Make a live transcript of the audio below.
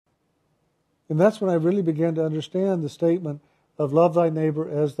And that's when I really began to understand the statement of love thy neighbor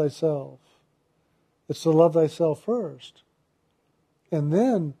as thyself. It's to love thyself first, and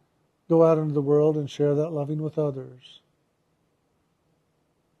then go out into the world and share that loving with others.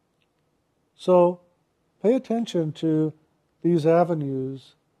 So, pay attention to these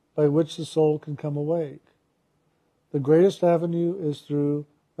avenues by which the soul can come awake. The greatest avenue is through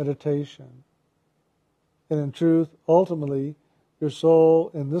meditation. And in truth, ultimately, your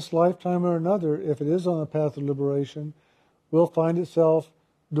soul, in this lifetime or another, if it is on a path of liberation, will find itself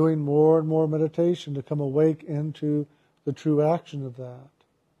doing more and more meditation to come awake into the true action of that.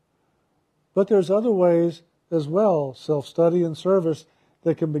 But there's other ways as well, self-study and service,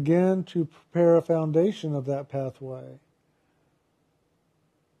 that can begin to prepare a foundation of that pathway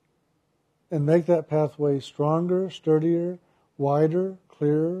and make that pathway stronger, sturdier, wider,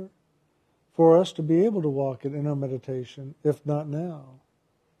 clearer, for us to be able to walk it in our meditation, if not now.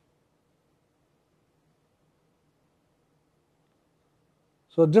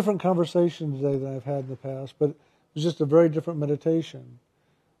 So a different conversation today than I've had in the past, but it was just a very different meditation.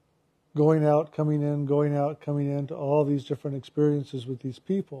 Going out, coming in, going out, coming into all these different experiences with these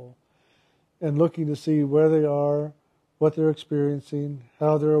people, and looking to see where they are, what they're experiencing,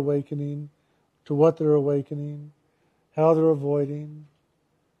 how they're awakening, to what they're awakening, how they're avoiding.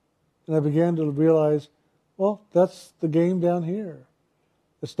 And I began to realize, well, that's the game down here.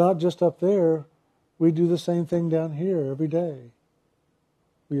 It's not just up there. We do the same thing down here every day.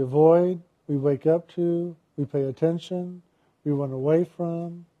 We avoid, we wake up to, we pay attention, we run away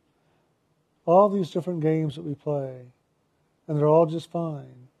from. All these different games that we play. And they're all just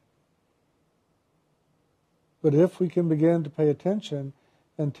fine. But if we can begin to pay attention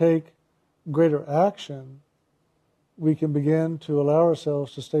and take greater action, we can begin to allow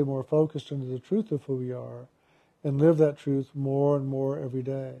ourselves to stay more focused into the truth of who we are and live that truth more and more every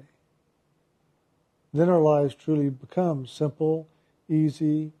day. Then our lives truly become simple,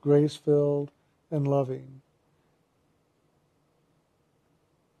 easy, grace-filled, and loving.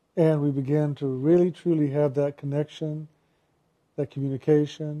 And we begin to really, truly have that connection, that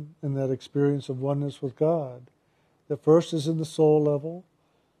communication, and that experience of oneness with God. That first is in the soul level,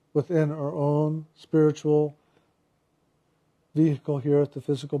 within our own spiritual vehicle here at the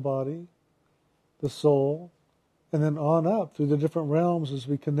physical body, the soul, and then on up through the different realms as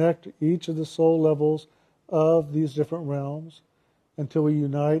we connect each of the soul levels of these different realms until we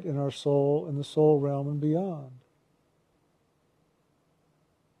unite in our soul in the soul realm and beyond.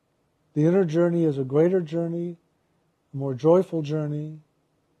 The inner journey is a greater journey, a more joyful journey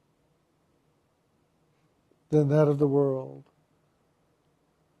than that of the world.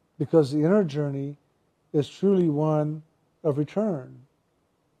 Because the inner journey is truly one of return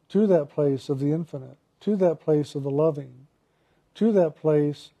to that place of the infinite, to that place of the loving, to that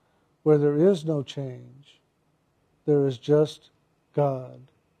place where there is no change. There is just God.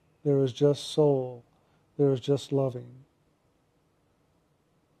 There is just soul. There is just loving.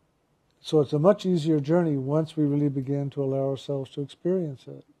 So it's a much easier journey once we really begin to allow ourselves to experience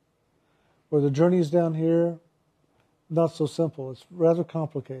it. Where the journey is down here, not so simple. It's rather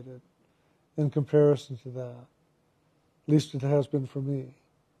complicated in comparison to that. At least it has been for me.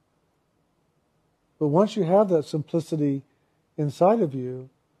 But once you have that simplicity inside of you,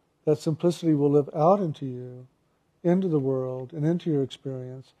 that simplicity will live out into you, into the world, and into your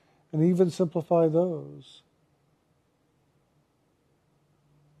experience, and even simplify those.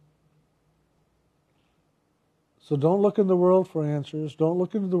 So don't look in the world for answers. Don't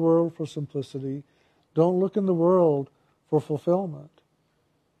look into the world for simplicity. Don't look in the world for fulfillment,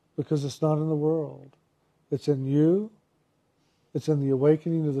 because it's not in the world. It's in you. It's in the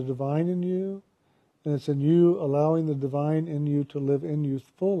awakening of the divine in you, and it's in you allowing the divine in you to live in you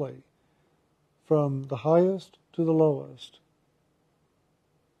fully, from the highest to the lowest.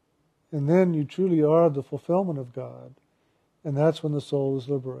 And then you truly are the fulfillment of God, and that's when the soul is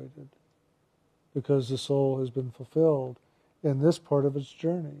liberated, because the soul has been fulfilled in this part of its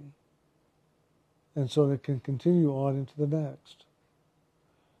journey. And so it can continue on into the next.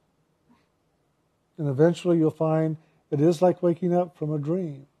 And eventually you'll find it is like waking up from a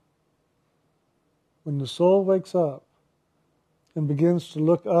dream. When the soul wakes up and begins to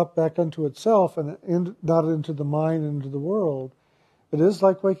look up back unto itself and not into the mind and into the world, it is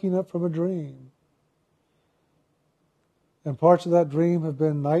like waking up from a dream. And parts of that dream have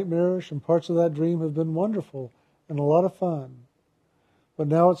been nightmarish, and parts of that dream have been wonderful and a lot of fun. But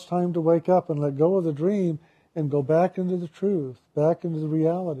now it's time to wake up and let go of the dream and go back into the truth, back into the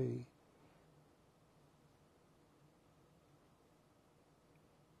reality.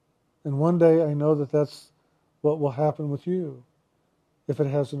 And one day I know that that's what will happen with you. if it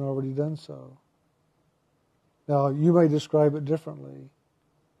hasn't already done so. Now, you may describe it differently,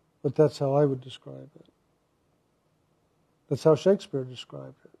 but that's how I would describe it. That's how Shakespeare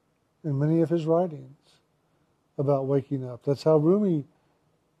described it in many of his writings about waking up. That's how Rumi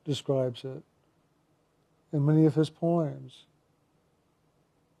describes it in many of his poems,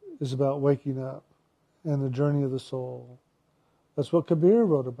 is about waking up and the journey of the soul. That's what Kabir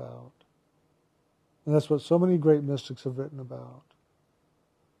wrote about. And that's what so many great mystics have written about.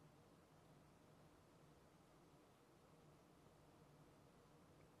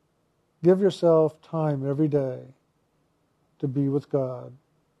 Give yourself time every day to be with God,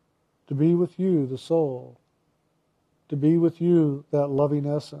 to be with you, the soul, to be with you, that loving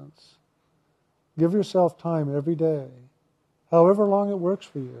essence. Give yourself time every day, however long it works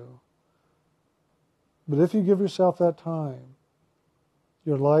for you. But if you give yourself that time,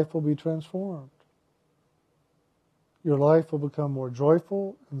 your life will be transformed. Your life will become more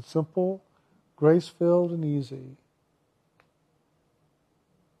joyful and simple, grace-filled and easy.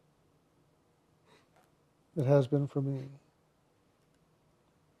 It has been for me.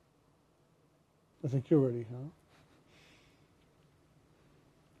 I think you're ready, huh?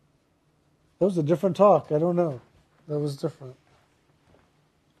 That was a different talk. I don't know. That was different.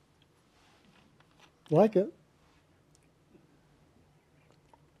 Like it.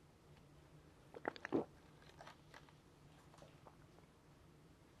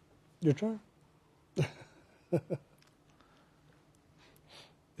 Your turn.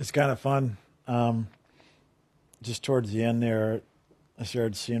 It's kind of fun. Just towards the end there, I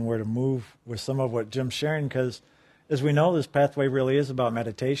started seeing where to move with some of what Jim's sharing, because as we know, this pathway really is about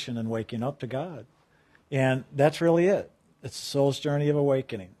meditation and waking up to God. And that's really it. It's the soul's journey of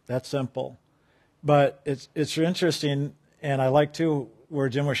awakening. That's simple. But it's interesting, and I like, too, where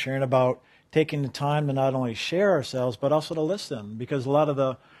Jim was sharing about taking the time to not only share ourselves, but also to listen, because a lot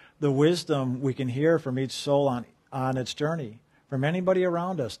of the wisdom we can hear from each soul on its journey, from anybody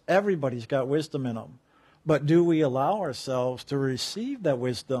around us. Everybody's got wisdom in them. But do we allow ourselves to receive that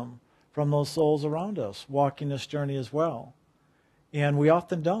wisdom from those souls around us, walking this journey as well? And we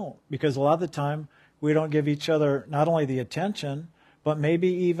often don't, because a lot of the time we don't give each other not only the attention, but maybe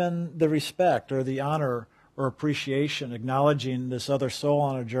even the respect or the honor or appreciation, acknowledging this other soul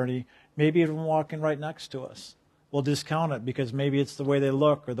on a journey, maybe even walking right next to us. We'll discount it because maybe it's the way they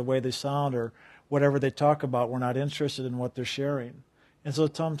look or the way they sound or whatever they talk about. We're not interested in what they're sharing. And so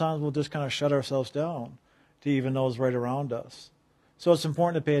sometimes we'll just kind of shut ourselves down to even those right around us. So it's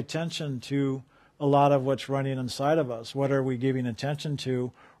important to pay attention to a lot of what's running inside of us. What are we giving attention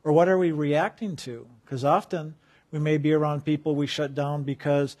to, or what are we reacting to? Because often we may be around people we shut down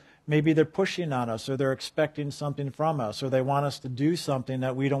because maybe they're pushing on us, or they're expecting something from us, or they want us to do something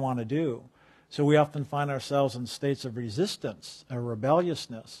that we don't want to do. So we often find ourselves in states of resistance or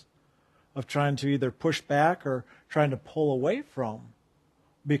rebelliousness, of trying to either push back or trying to pull away from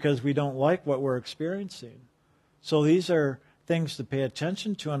because we don't like what we're experiencing. So these are things to pay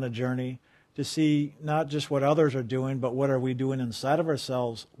attention to on the journey, to see not just what others are doing, but what are we doing inside of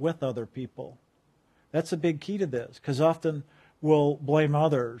ourselves with other people. That's a big key to this, because often we'll blame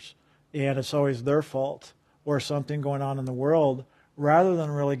others, and it's always their fault, or something going on in the world, rather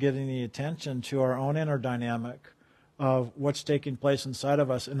than really getting the attention to our own inner dynamic of what's taking place inside of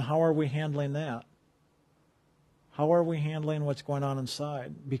us, and how are we handling that? How are we handling what's going on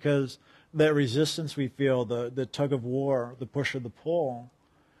inside? Because that resistance we feel, the tug of war, the push or the pull,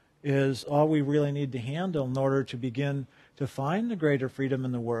 is all we really need to handle in order to begin to find the greater freedom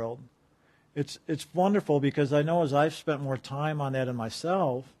in the world. It's wonderful, because I know as I've spent more time on that in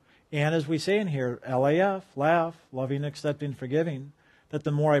myself, and as we say in here, LAF, laugh, loving, accepting, forgiving, that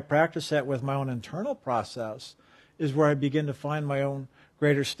the more I practice that with my own internal process is where I begin to find my own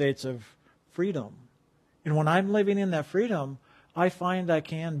greater states of freedom. And when I'm living in that freedom, I find I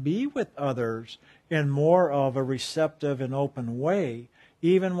can be with others in more of a receptive and open way,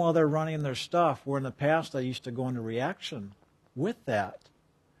 even while they're running their stuff, where in the past I used to go into reaction with that.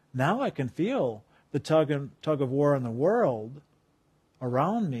 Now I can feel the tug of war in the world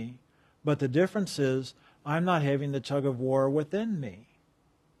around me, but the difference is I'm not having the tug of war within me.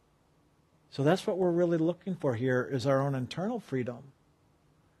 So that's what we're really looking for here, is our own internal freedom.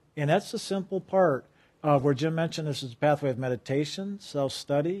 And that's the simple part of where Jim mentioned this is a pathway of meditation,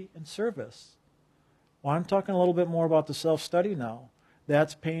 self-study, and service. Well, I'm talking a little bit more about the self-study now.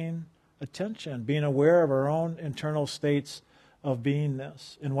 That's paying attention, being aware of our own internal states of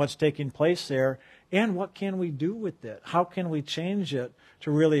beingness and what's taking place there, and what can we do with it? How can we change it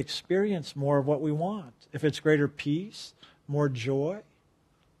to really experience more of what we want? If it's greater peace, more joy,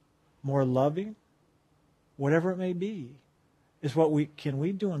 more loving, whatever it may be. is what can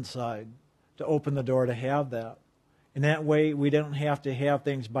we do inside to open the door to have that. And that way we don't have to have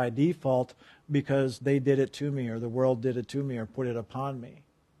things by default because they did it to me or the world did it to me or put it upon me.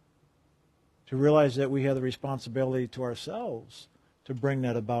 To realize that we have the responsibility to ourselves to bring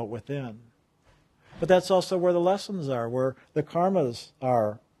that about within. But that's also where the lessons are, where the karmas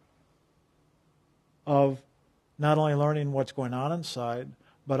are of not only learning what's going on inside,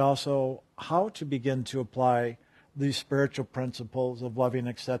 but also how to begin to apply these spiritual principles of loving,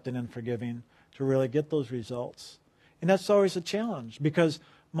 accepting, and forgiving to really get those results. And that's always a challenge because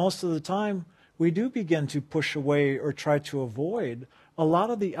most of the time we do begin to push away or try to avoid a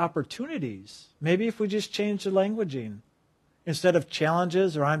lot of the opportunities. Maybe if we just change the languaging, instead of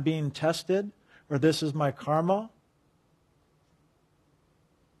challenges or I'm being tested or this is my karma,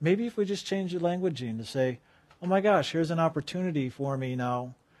 maybe if we just change the languaging to say, oh my gosh, here's an opportunity for me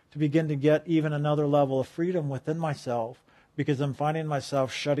now to begin to get even another level of freedom within myself because I'm finding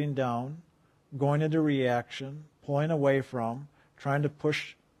myself shutting down, going into reaction, pulling away from, trying to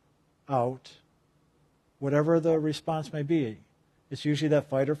push out, whatever the response may be. It's usually that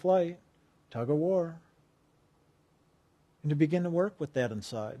fight or flight, tug of war. And to begin to work with that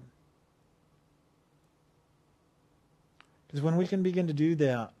inside. Because when we can begin to do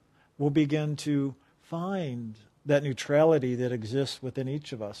that, we'll begin to find that neutrality that exists within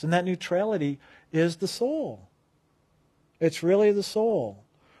each of us. And that neutrality is the soul. It's really the soul.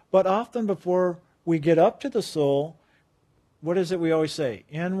 But often before we get up to the soul, what is it we always say?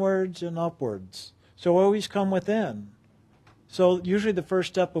 Inwards and upwards. So always come within. So usually the first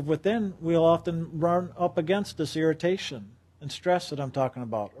step of within, we'll often run up against this irritation and stress that I'm talking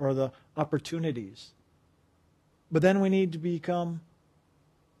about, or the opportunities. But then we need to become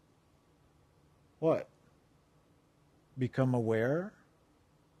what? Become aware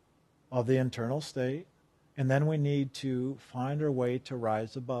of the internal state, and then we need to find our way to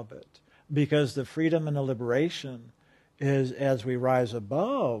rise above it. Because the freedom and the liberation is as we rise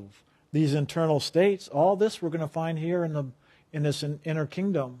above these internal states, all this we're going to find here in this inner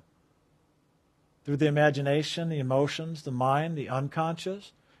kingdom. Through the imagination, the emotions, the mind, the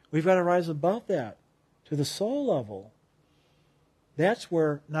unconscious. We've got to rise above that to the soul level. That's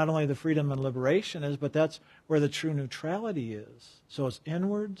where not only the freedom and liberation is, but that's where the true neutrality is. So it's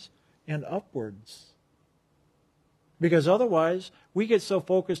inwards and upwards. Because otherwise, we get so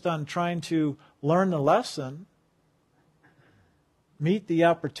focused on trying to learn the lesson, meet the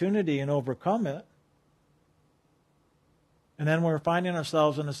opportunity and overcome it, and then we're finding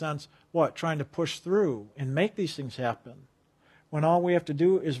ourselves, in a sense, what? Trying to push through and make these things happen. When all we have to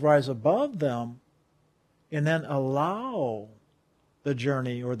do is rise above them and then allow the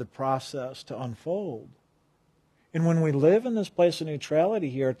journey or the process to unfold. And when we live in this place of neutrality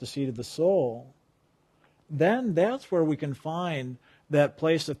here at the seat of the soul, then that's where we can find that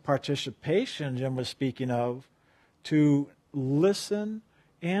place of participation Jim was speaking of, to listen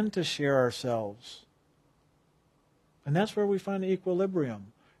and to share ourselves. And that's where we find the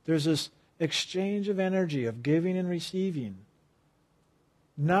equilibrium. There's this exchange of energy, of giving and receiving.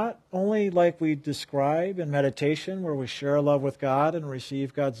 Not only like we describe in meditation, where we share love with God and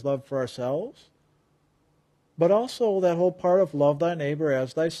receive God's love for ourselves, but also that whole part of love thy neighbor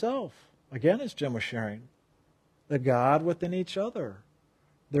as thyself. Again, as Jim was sharing, the God within each other.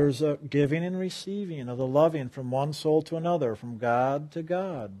 There's a giving and receiving of the loving from one soul to another, from God to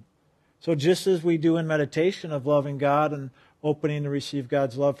God. So just as we do in meditation of loving God and opening to receive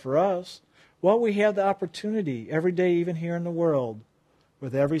God's love for us, well, we have the opportunity every day, even here in the world,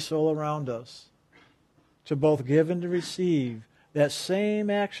 with every soul around us, to both give and to receive that same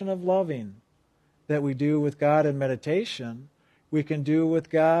action of loving that we do with God in meditation, we can do with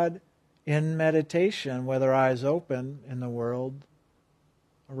God in meditation with our eyes open in the world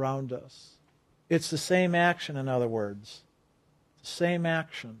around us. It's the same action, in other words. The same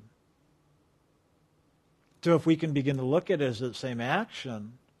action. So if we can begin to look at it as the same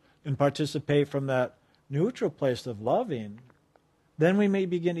action and participate from that neutral place of loving, then we may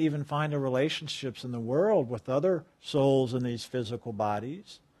begin to even find our relationships in the world with other souls in these physical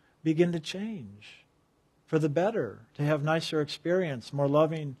bodies begin to change for the better, to have nicer experience, more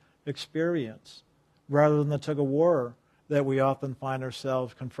loving experience, rather than the tug of war that we often find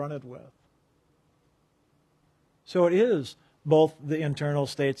ourselves confronted with. So it is both the internal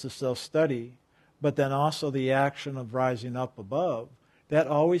states of self-study, but then also the action of rising up above. That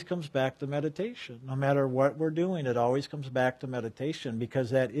always comes back to meditation. No matter what we're doing, it always comes back to meditation, because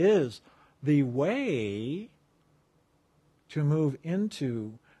that is the way to move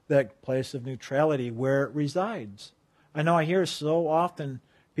into that place of neutrality where it resides. I know I hear so often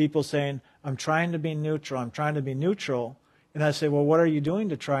people saying, I'm trying to be neutral, I'm trying to be neutral, And I say, well, what are you doing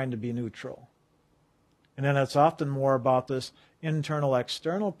to trying to be neutral? And then it's often more about this internal,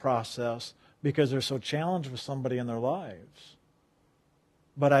 external process because they're so challenged with somebody in their lives.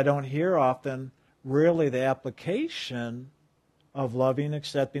 But I don't hear often really the application of loving,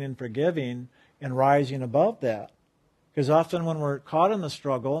 accepting, and forgiving and rising above that. Because often when we're caught in the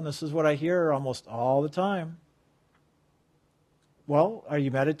struggle, and this is what I hear almost all the time, well, are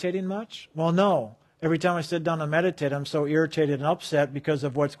you meditating much? Well, no. Every time I sit down to meditate, I'm so irritated and upset because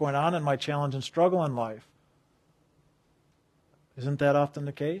of what's going on in my challenge and struggle in life. Isn't that often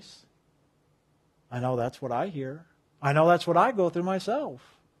the case? I know that's what I hear. I know that's what I go through myself.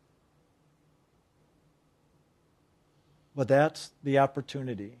 But that's the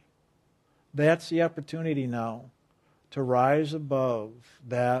opportunity. That's the opportunity now to rise above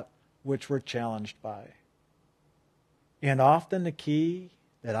that which we're challenged by. And often the key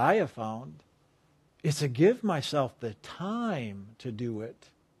that I have found is to give myself the time to do it.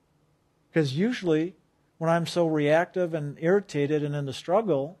 Because usually when I'm so reactive and irritated and in the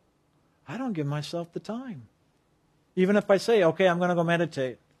struggle, I don't give myself the time. Even if I say, okay, I'm going to go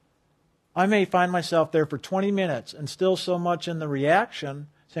meditate, I may find myself there for 20 minutes and still so much in the reaction,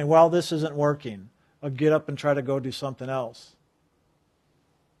 saying, well, this isn't working. I'll get up and try to go do something else.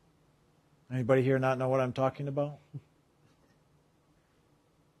 Anybody here not know what I'm talking about?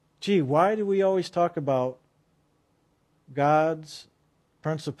 Gee, why do we always talk about God's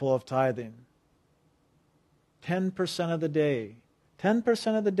principle of tithing? 10% of the day.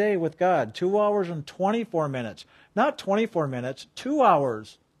 10% of the day with God. 2 hours and 24 minutes. Not 24 minutes, 2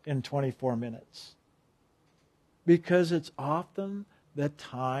 hours and 24 minutes. Because it's often the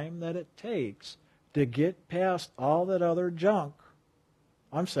time that it takes to get past all that other junk.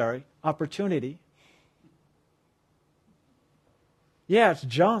 Opportunity. Yeah, it's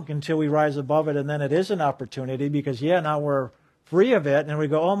junk until we rise above it, and then it is an opportunity because, now we're free of it, and we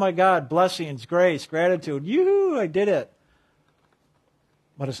go, oh my God, blessings, grace, gratitude, yoo-hoo, I did it.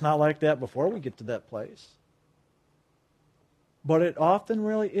 But it's not like that before we get to that place. But it often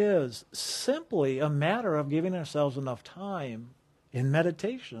really is simply a matter of giving ourselves enough time in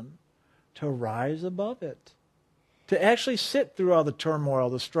meditation to rise above it. To actually sit through all the turmoil,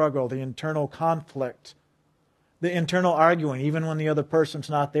 the struggle, the internal conflict, the internal arguing, even when the other person's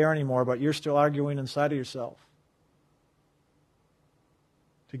not there anymore, but you're still arguing inside of yourself.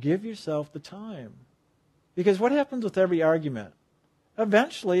 To give yourself the time. Because what happens with every argument?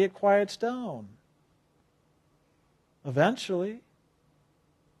 Eventually it quiets down. Eventually.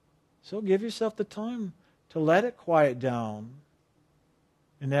 So give yourself the time to let it quiet down.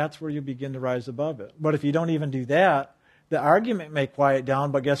 And that's where you begin to rise above it. But if you don't even do that, the argument may quiet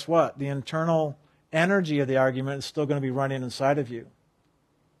down, but guess what? The internal energy of the argument is still going to be running inside of you.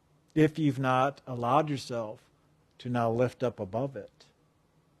 If you've not allowed yourself to now lift up above it.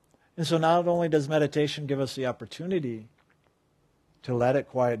 And so not only does meditation give us the opportunity to let it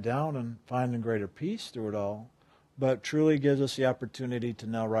quiet down and find a greater peace through it all, but truly gives us the opportunity to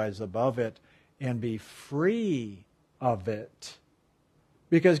now rise above it and be free of it.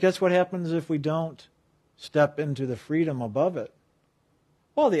 Because guess what happens if we don't step into the freedom above it?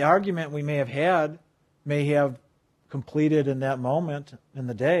 Well, the argument we may have had may have completed in that moment in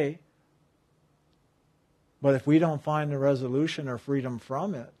the day, but if we don't find a resolution or freedom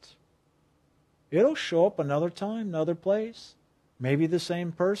from it, it'll show up another time, another place. Maybe the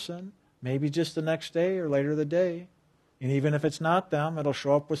same person, maybe just the next day or later the day. And even if it's not them, it'll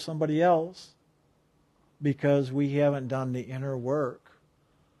show up with somebody else because we haven't done the inner work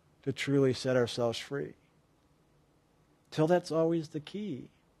to truly set ourselves free. Till that's always the key,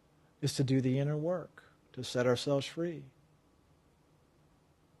 is to do the inner work, to set ourselves free.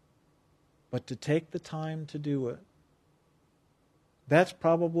 But to take the time to do it, that's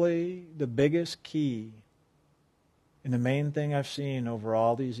probably the biggest key and the main thing I've seen over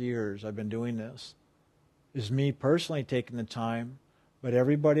all these years I've been doing this is me personally taking the time, but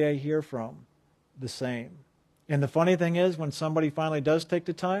everybody I hear from, the same. And the funny thing is, when somebody finally does take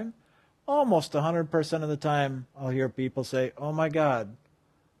the time, almost 100% of the time I'll hear people say, oh my God,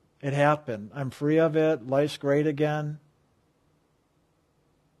 it happened. I'm free of it. Life's great again.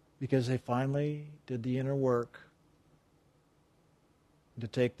 Because they finally did the inner work. To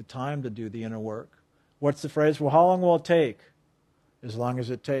take the time to do the inner work. What's the phrase? Well, how long will it take? As long as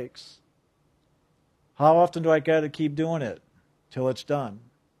it takes. How often do I got to keep doing it? Till it's done.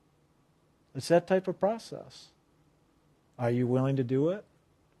 It's that type of process. Are you willing to do it?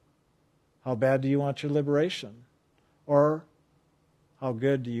 How bad do you want your liberation? Or how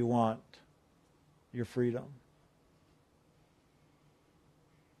good do you want your freedom?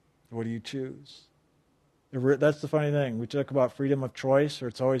 What do you choose? That's the funny thing. We talk about freedom of choice, or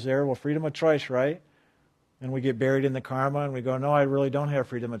it's always there. Well, freedom of choice, right? And we get buried in the karma, and we go, no, I really don't have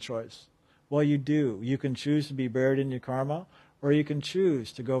freedom of choice. Well, you do. You can choose to be buried in your karma, or you can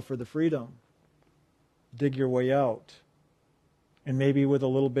choose to go for the freedom. Dig your way out. And maybe with a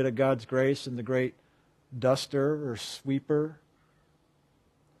little bit of God's grace and the great duster or sweeper,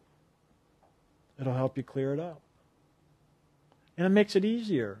 it'll help you clear it up. And it makes it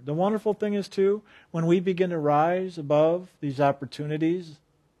easier. The wonderful thing is, too, when we begin to rise above these opportunities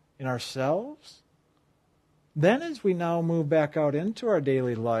in ourselves, then as we now move back out into our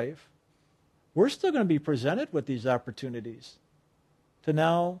daily life, we're still going to be presented with these opportunities to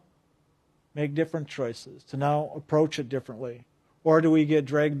now make different choices, to now approach it differently. Or do we get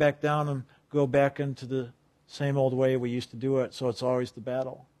dragged back down and go back into the same old way we used to do it, so it's always the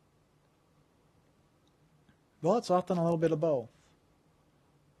battle? Well, it's often a little bit of both.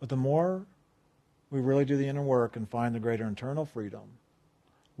 But the more we really do the inner work and find the greater internal freedom,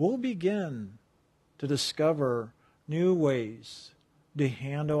 we'll begin to discover new ways to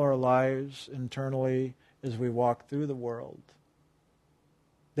handle our lives internally as we walk through the world.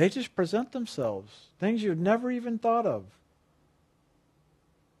 They just present themselves, things you've never even thought of.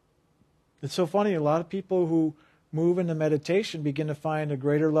 It's so funny, a lot of people who move into meditation begin to find a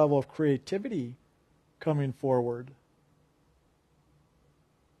greater level of creativity coming forward.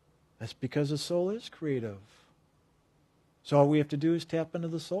 That's because the soul is creative. So all we have to do is tap into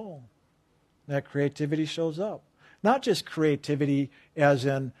the soul. That creativity shows up. Not just creativity as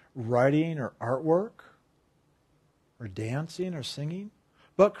in writing or artwork or dancing or singing,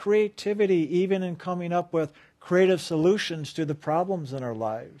 but creativity even in coming up with creative solutions to the problems in our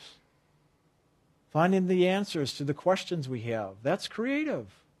lives. Finding the answers to the questions we have. That's creative.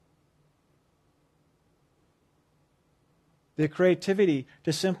 The creativity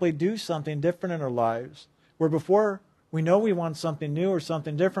to simply do something different in our lives, where before we know we want something new or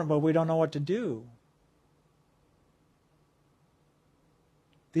something different, but we don't know what to do.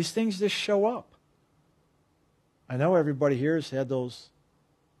 These things just show up. I know everybody here has had those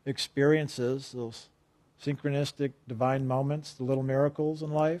experiences, those synchronistic divine moments, the little miracles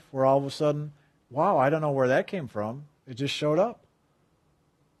in life, where all of a sudden, wow, I don't know where that came from. It just showed up.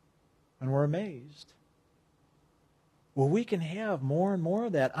 And we're amazed. Well, we can have more and more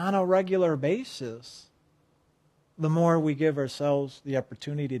of that on a regular basis. The more we give ourselves the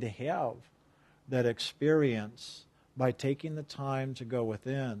opportunity to have that experience by taking the time to go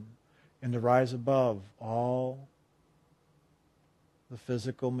within and to rise above all the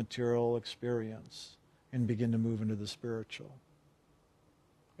physical, material experience and begin to move into the spiritual.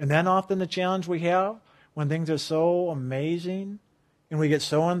 And then often the challenge we have when things are so amazing and we get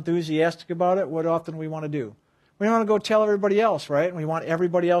so enthusiastic about it, what often we want to do? We want to go tell everybody else, right? And we want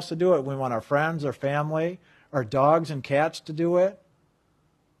everybody else to do it. We want our friends, our family, our dogs and cats to do it.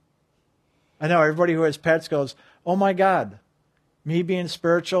 I know everybody who has pets goes, oh my God, me being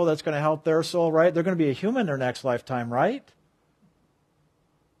spiritual, that's going to help their soul, right? They're going to be a human in their next lifetime, right?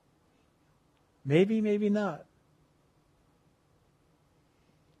 Maybe, maybe not.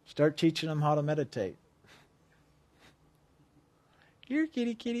 Start teaching them how to meditate. Here,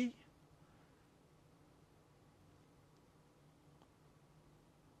 kitty, kitty.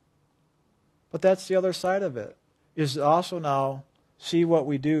 But that's the other side of it, is also now see what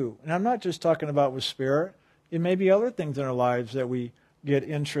we do. And I'm not just talking about with spirit. It may be other things in our lives that we get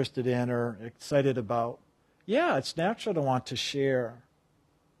interested in or excited about. Yeah, it's natural to want to share.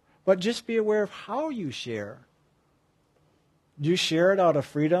 But just be aware of how you share. Do you share it out of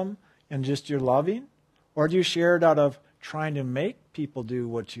freedom and just your loving? Or do you share it out of trying to make people do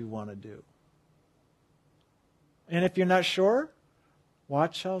what you want to do? And if you're not sure,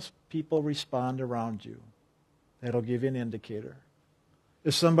 watch how people respond around you. That'll give you an indicator.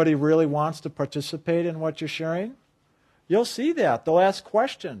 If somebody really wants to participate in what you're sharing, you'll see that. They'll ask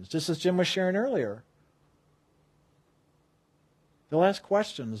questions, just as Jim was sharing earlier. They'll ask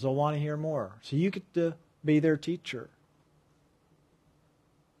questions. They'll want to hear more. So you get to be their teacher.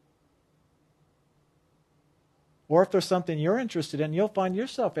 Or if there's something you're interested in, you'll find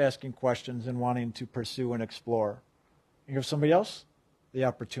yourself asking questions and wanting to pursue and explore. And give somebody else the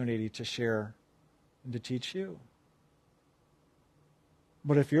opportunity to share and to teach you.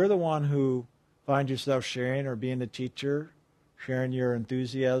 But if you're the one who finds yourself sharing or being the teacher, sharing your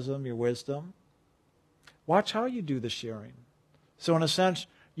enthusiasm, your wisdom, watch how you do the sharing. So in a sense,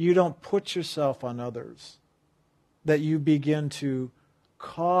 you don't put yourself on others, that you begin to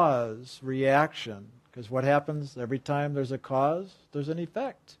cause reaction. Because what happens every time there's a cause, there's an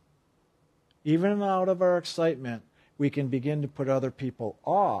effect. Even out of our excitement, we can begin to put other people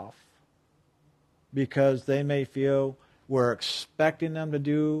off because they may feel we're expecting them to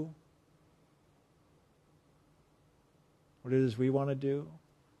do what it is we want to do.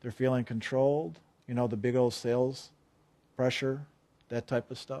 They're feeling controlled. You know, the big old sales pressure, that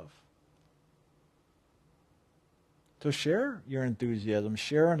type of stuff. So share your enthusiasm,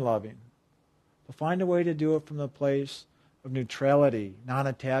 share in loving. But find a way to do it from the place of neutrality,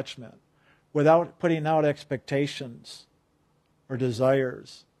 non-attachment, without putting out expectations or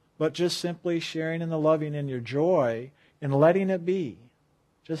desires, but just simply sharing in the loving and your joy and letting it be.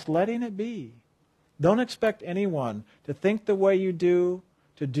 Just letting it be. Don't expect anyone to think the way you do,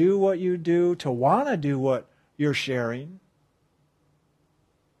 to do what you do, to want to do what you're sharing.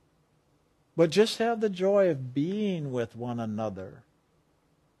 But just have the joy of being with one another.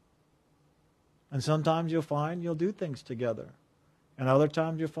 And sometimes you'll find you'll do things together. And other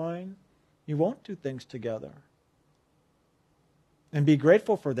times you'll find you won't do things together. And be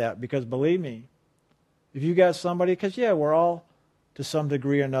grateful for that, because believe me, if you got somebody, because we're all to some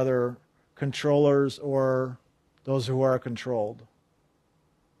degree or another controllers or those who are controlled.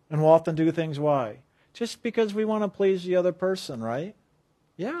 And we'll often do things, why? Just because we want to please the other person, right?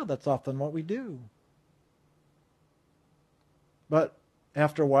 Yeah, that's often what we do. But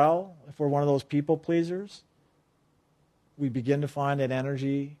after a while, if we're one of those people pleasers, we begin to find that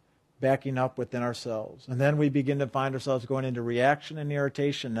energy backing up within ourselves. And then we begin to find ourselves going into reaction and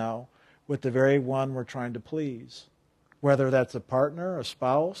irritation now with the very one we're trying to please. Whether that's a partner, a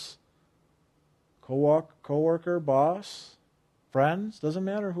spouse, co-worker, boss, friends, doesn't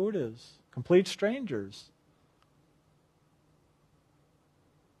matter who it is. Complete strangers.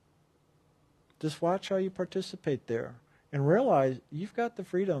 Just watch how you participate there and realize you've got the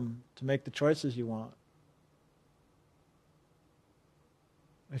freedom to make the choices you want.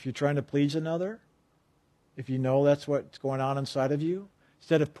 If you're trying to please another, if you know that's what's going on inside of you,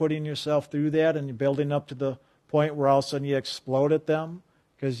 instead of putting yourself through that and building up to the point where all of a sudden you explode at them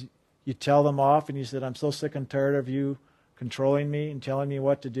because you tell them off and you said, I'm so sick and tired of you controlling me and telling me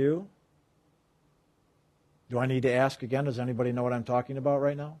what to do. Do I need to ask again, does anybody know what I'm talking about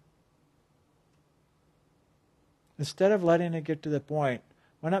right now? Instead of letting it get to the point,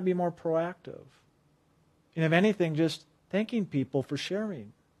 why not be more proactive? And if anything, just thanking people for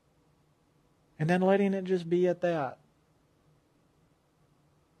sharing. And then letting it just be at that.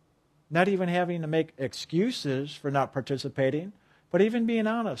 Not even having to make excuses for not participating, but even being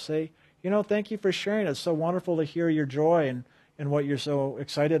honest. Say, thank you for sharing. It's so wonderful to hear your joy and what you're so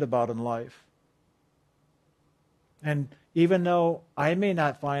excited about in life. And even though I may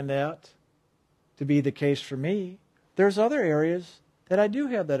not find that to be the case for me, there's other areas that I do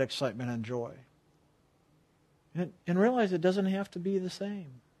have that excitement and joy. And realize it doesn't have to be the same.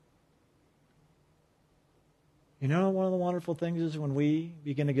 One of the wonderful things is when we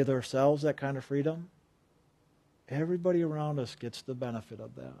begin to give ourselves that kind of freedom, everybody around us gets the benefit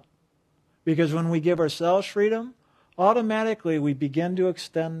of that. Because when we give ourselves freedom, automatically we begin to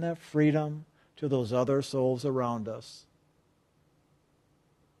extend that freedom to those other souls around us.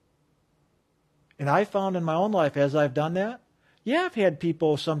 And I found in my own life, as I've done that, I've had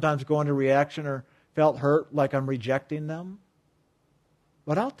people sometimes go into reaction or felt hurt like I'm rejecting them.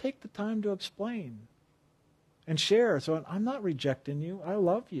 But I'll take the time to explain and share. So I'm not rejecting you. I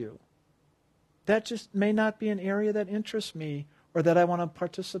love you. That just may not be an area that interests me or that I want to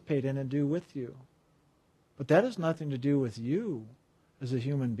participate in and do with you. But that has nothing to do with you as a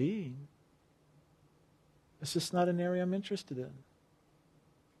human being. It's just not an area I'm interested in.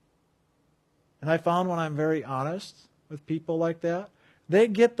 And I found when I'm very honest with people like that, they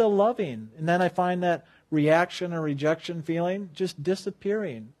get the loving. And then I find that reaction or rejection feeling just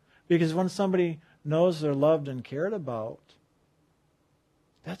disappearing. Because when somebody knows they're loved and cared about,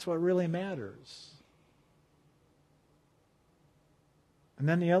 that's what really matters. And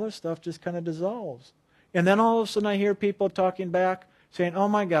then the other stuff just kind of dissolves. And then all of a sudden I hear people talking back saying, oh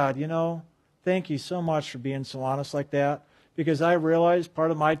my God, thank you so much for being so honest like that. Because I realize part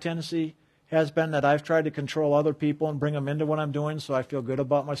of my tendency has been that I've tried to control other people and bring them into what I'm doing so I feel good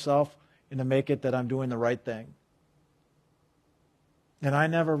about myself and to make it that I'm doing the right thing. And I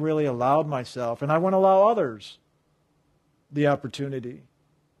never really allowed myself, and I wouldn't allow others the opportunity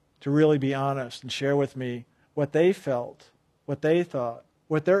to really be honest and share with me what they felt, what they thought,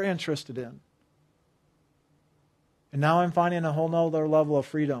 what they're interested in. And now I'm finding a whole nother level of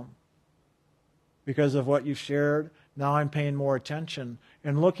freedom because of what you've shared. Now I'm paying more attention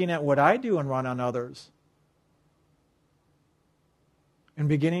and looking at what I do and run on others and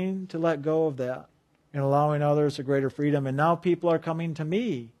beginning to let go of that and allowing others a greater freedom. And now people are coming to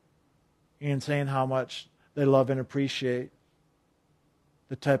me and saying how much they love and appreciate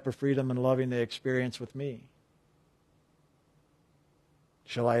the type of freedom and loving they experience with me.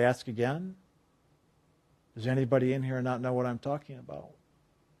 Shall I ask again? Does anybody in here not know what I'm talking about?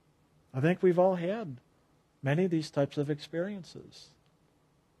 I think we've all had many of these types of experiences.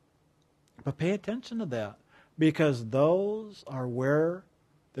 But pay attention to that, because those are where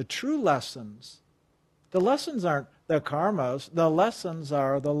the true lessons, the lessons aren't the karmas, the lessons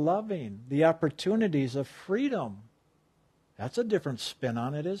are the loving, the opportunities of freedom. That's a different spin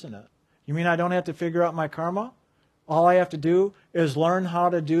on it, isn't it? You mean I don't have to figure out my karma? All I have to do is learn how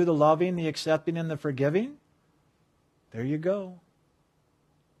to do the loving, the accepting, and the forgiving? There you go.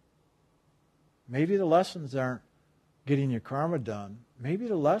 Maybe the lessons aren't getting your karma done. Maybe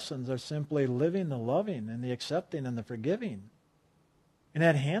the lessons are simply living the loving and the accepting and the forgiving. And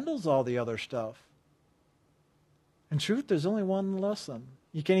that handles all the other stuff. In truth, there's only one lesson.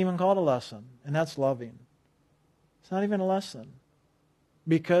 You can't even call it a lesson, and that's loving. It's not even a lesson,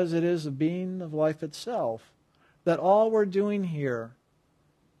 because it is a being of life itself, that all we're doing here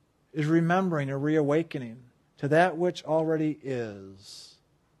is remembering or reawakening to that which already is.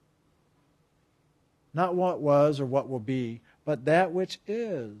 Not what was or what will be, but that which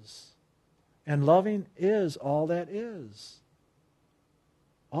is. And loving is all that is.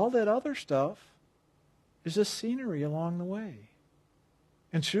 All that other stuff is just scenery along the way.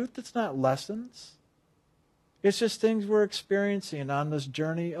 In truth, it's not lessons. It's just things we're experiencing on this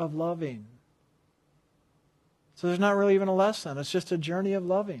journey of loving. So there's not really even a lesson. It's just a journey of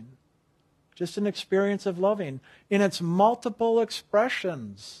loving. Just an experience of loving in its multiple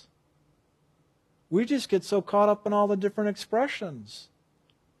expressions. We just get so caught up in all the different expressions.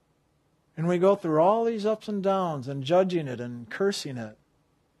 And we go through all these ups and downs and judging it and cursing it.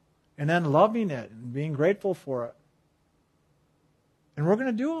 And then loving it and being grateful for it. And we're going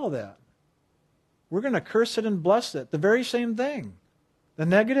to do all that. We're going to curse it and bless it. The very same thing. The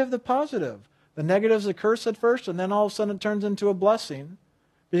negative, the positive. The negative is a curse at first, and then all of a sudden it turns into a blessing,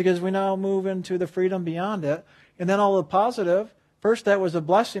 because we now move into the freedom beyond it. And then all the positive, first that was a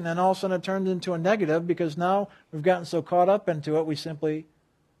blessing, and all of a sudden it turns into a negative, because now we've gotten so caught up into it, we simply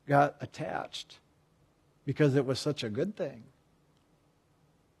got attached because it was such a good thing.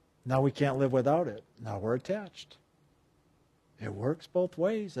 Now we can't live without it. Now we're attached. It works both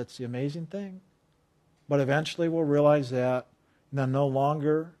ways. That's the amazing thing. But eventually we'll realize that, and then no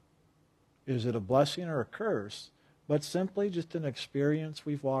longer is it a blessing or a curse, but simply just an experience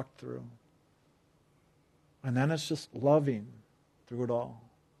we've walked through. And then it's just loving through it all.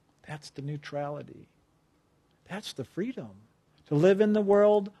 That's the neutrality. That's the freedom. To live in the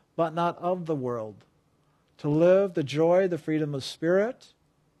world, but not of the world. To live the joy, the freedom of spirit,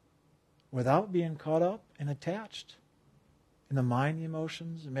 without being caught up and attached in the mind, the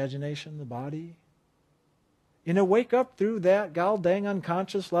emotions, imagination, the body. You know, wake up through that dang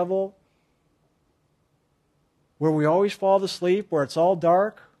unconscious level where we always fall asleep, where it's all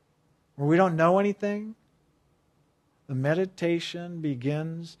dark, where we don't know anything. The meditation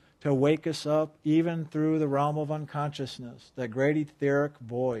begins to wake us up even through the realm of unconsciousness, that great etheric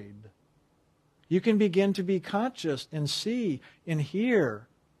void. You can begin to be conscious and see and hear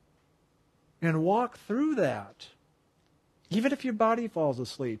and walk through that. Even if your body falls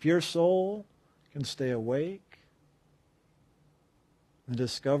asleep, your soul can stay awake and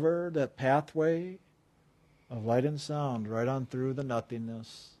discover that pathway of light and sound right on through the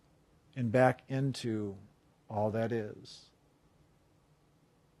nothingness and back into all that is.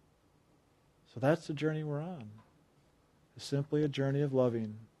 So that's the journey we're on. It's simply a journey of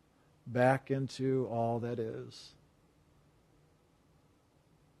loving back into all that is.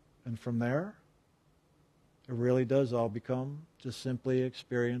 And from there, it really does all become just simply an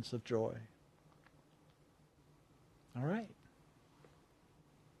experience of joy. All right.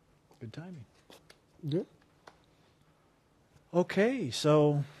 Good timing. Good. Okay,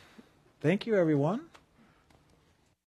 so thank you, everyone.